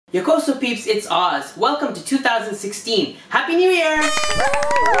Yokoso peeps, it's Oz. Welcome to 2016. Happy New Year!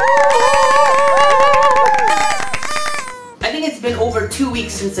 I think it's been over 2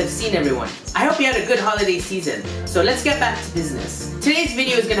 weeks since I've seen everyone. I hope you had a good holiday season. So let's get back to business. Today's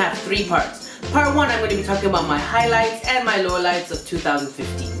video is going to have 3 parts. Part 1, I'm going to be talking about my highlights and my lowlights of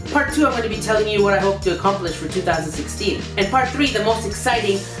 2015. Part 2, I'm going to be telling you what I hope to accomplish for 2016. And Part 3, the most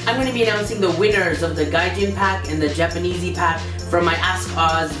exciting, I'm going to be announcing the winners of the Gaijin pack and the Japanesey pack from my Ask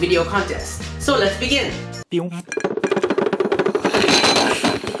Oz video contest. So let's begin! To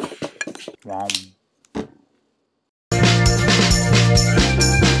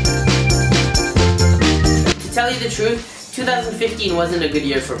tell you the truth, 2015 wasn't a good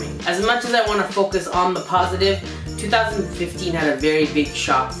year for me. As much as I want to focus on the positive, 2015 had a very big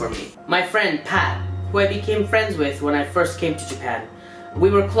shock for me. My friend Pat, who I became friends with when I first came to Japan, we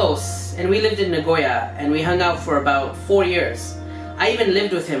were close and we lived in Nagoya and we hung out for about 4 years. I even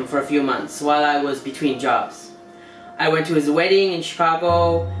lived with him for a few months while I was between jobs. I went to his wedding in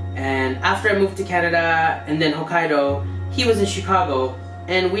Chicago, and after I moved to Canada and then Hokkaido, he was in Chicago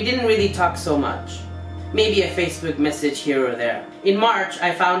and we didn't really talk so much. Maybe a Facebook message here or there. In March,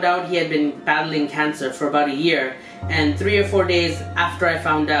 I found out he had been battling cancer for about a year, and 3 or 4 days after I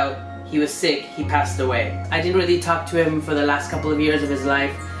found out he was sick, he passed away. I didn't really talk to him for the last couple of years of his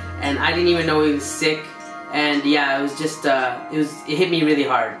life, and I didn't even know he was sick. And yeah, it was just, it hit me really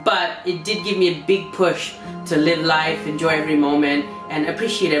hard. But it did give me a big push to live life, enjoy every moment, and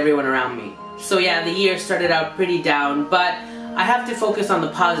appreciate everyone around me. So yeah, the year started out pretty down, but I have to focus on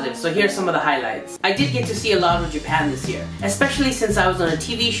the positive, so here's some of the highlights. I did get to see a lot of Japan this year, especially since I was on a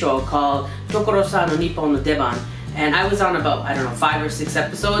TV show called Tokoro-san no Nippon no Deban, and I was on about, I don't know, 5 or 6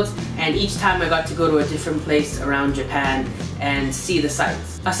 episodes, and each time I got to go to a different place around Japan and see the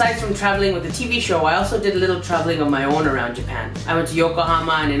sights. Aside from traveling with the TV show, I also did a little traveling of my own around Japan. I went to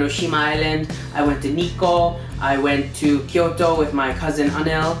Yokohama and Enoshima Island, I went to Nikko, I went to Kyoto with my cousin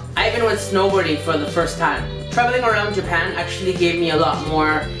Anil. I even went snowboarding for the first time. Traveling around Japan actually gave me a lot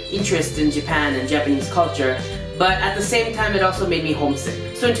more interest in Japan and Japanese culture, but at the same time it also made me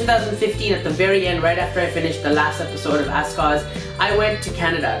homesick. So in 2015, at the very end, right after I finished the last episode of Ask Oz, I went to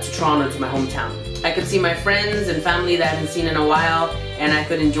Canada, to Toronto, to my hometown. I could see my friends and family that I hadn't seen in a while, and I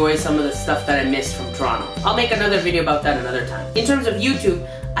could enjoy some of the stuff that I missed from Toronto. I'll make another video about that another time. In terms of YouTube,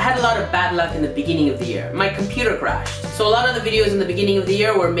 I had a lot of bad luck in the beginning of the year. My computer crashed. So a lot of the videos in the beginning of the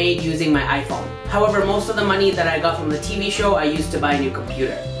year were made using my iPhone. However, most of the money that I got from the TV show I used to buy a new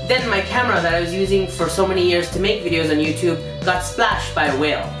computer. Then my camera that I was using for so many years to make videos on YouTube got splashed by a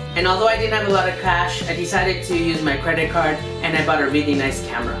whale. And although I didn't have a lot of cash, I decided to use my credit card and I bought a really nice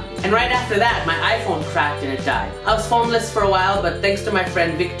camera. And right after that, my iPhone cracked and it died. I was phoneless for a while, but thanks to my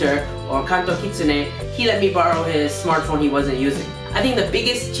friend Victor, or Kanto Kitsune, he let me borrow his smartphone he wasn't using. I think the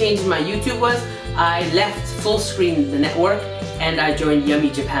biggest change in my YouTube was I left Fullscreen the network and I joined Yummy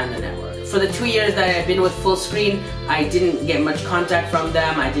Japan the network. For the 2 years that I've been with Fullscreen, I didn't get much contact from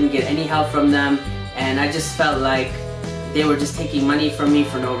them, I didn't get any help from them, and I just felt like they were just taking money from me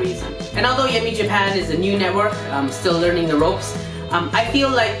for no reason. And although Yummy Japan is a new network, I'm still learning the ropes, I feel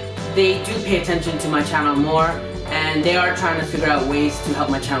like they do pay attention to my channel more, and they are trying to figure out ways to help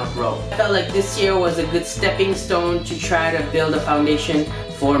my channel grow. I felt like this year was a good stepping stone to try to build a foundation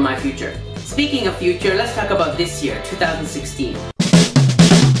for my future. Speaking of future, let's talk about this year, 2016.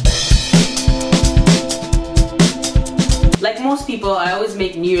 Like most people, I always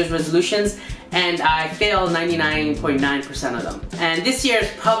make New Year's resolutions and I fail 99.9% of them. And this year is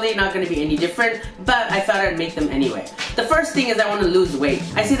probably not going to be any different, but I thought I'd make them anyway. The first thing is I want to lose weight.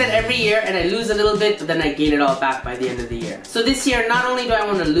 I say that every year and I lose a little bit, but then I gain it all back by the end of the year. So this year, not only do I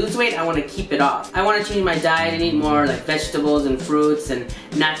want to lose weight, I want to keep it off. I want to change my diet and eat more like vegetables and fruits and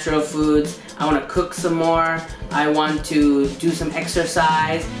natural foods. I want to cook some more. I want to do some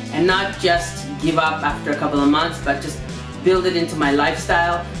exercise and not just give up after a couple of months, but just build it into my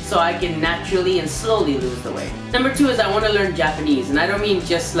lifestyle so I can naturally and slowly lose the weight. Number 2 is I want to learn Japanese, and I don't mean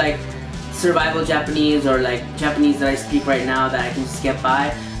just like survival Japanese or like Japanese that I speak right now that I can just get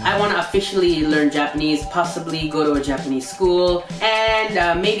by. I want to officially learn Japanese, possibly go to a Japanese school,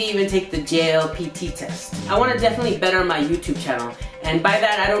 and maybe even take the JLPT test. I want to definitely better my YouTube channel, and by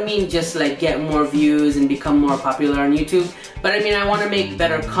that I don't mean just like get more views and become more popular on YouTube, but I mean I want to make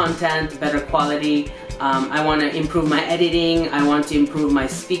better content, better quality. I want to improve my editing, I want to improve my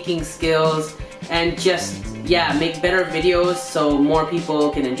speaking skills, and just, yeah, make better videos so more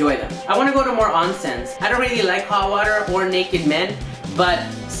people can enjoy them. I want to go to more onsens. I don't really like hot water or naked men, but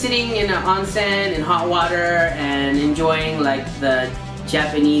sitting in an onsen in hot water and enjoying like the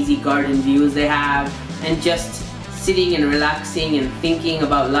Japanesey garden views they have, and just sitting and relaxing and thinking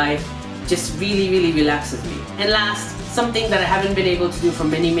about life just really relaxes me. And last, something that I haven't been able to do for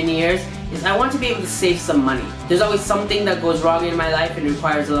many years is I want to be able to save some money. There's always something that goes wrong in my life and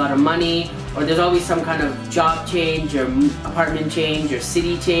requires a lot of money, or there's always some kind of job change or apartment change or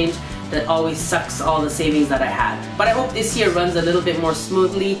city change that always sucks all the savings that I had. But I hope this year runs a little bit more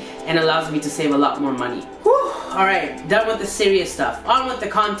smoothly and allows me to save a lot more money. Whew! Alright, done with the serious stuff. On with the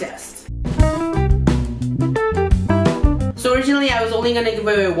contest. So originally I was only going to give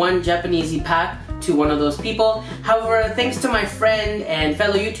away one Japanesey pack to one of those people. However, thanks to my friend and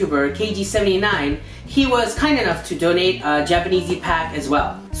fellow YouTuber KG79, he was kind enough to donate a Japanesey pack as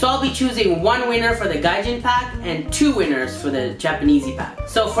well. So I'll be choosing one winner for the Gaijin pack and 2 winners for the Japanesey pack.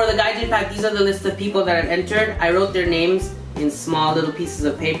 So for the Gaijin pack, these are the list of people that I've entered. I wrote their names in small little pieces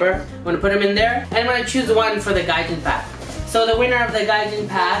of paper. I'm going to put them in there, and I'm going to choose one for the Gaijin pack. So the winner of the Gaijin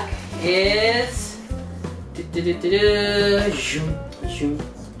pack is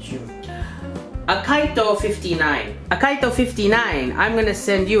Akaito59. Akaito59, I'm gonna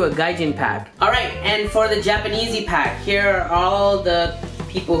send you a Gaijin pack. Alright, and for the Japanesey pack, here are all the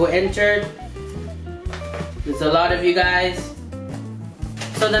people who entered. There's a lot of you guys.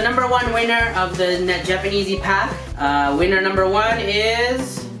 So the number 1 winner of the Japanesey pack, winner number 1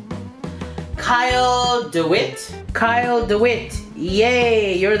 is Kyle DeWitt. Kyle DeWitt,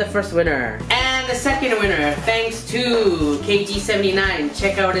 yay, you're the first winner. And the second winner, thanks to KG79.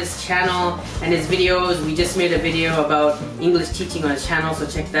 Check out his channel and his videos. We just made a video about English teaching on his channel, so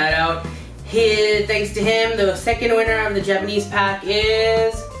check that out. Thanks to him, the second winner of the Japanese pack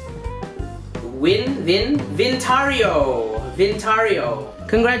is Vintario.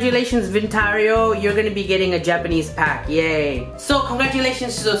 Congratulations, Vintario, you're going to be getting a Japanese pack, yay. So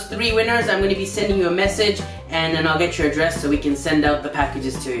congratulations to those 3 winners. I'm going to be sending you a message and then I'll get your address so we can send out the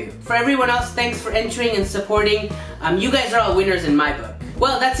packages to you. For everyone else, thanks for entering and supporting. You guys are all winners in my book.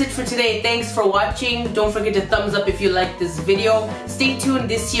 Well, that's it for today. Thanks for watching. Don't forget to thumbs up if you liked this video. Stay tuned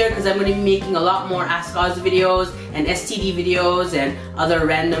this year because I'm going to be making a lot more Ask Oz videos and STD videos and other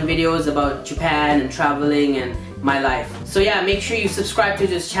random videos about Japan and traveling and my life. So yeah, make sure you subscribe to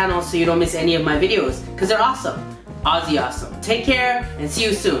this channel so you don't miss any of my videos because they're awesome. OzzyAwesome. Take care and see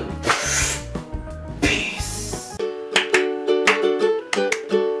you soon.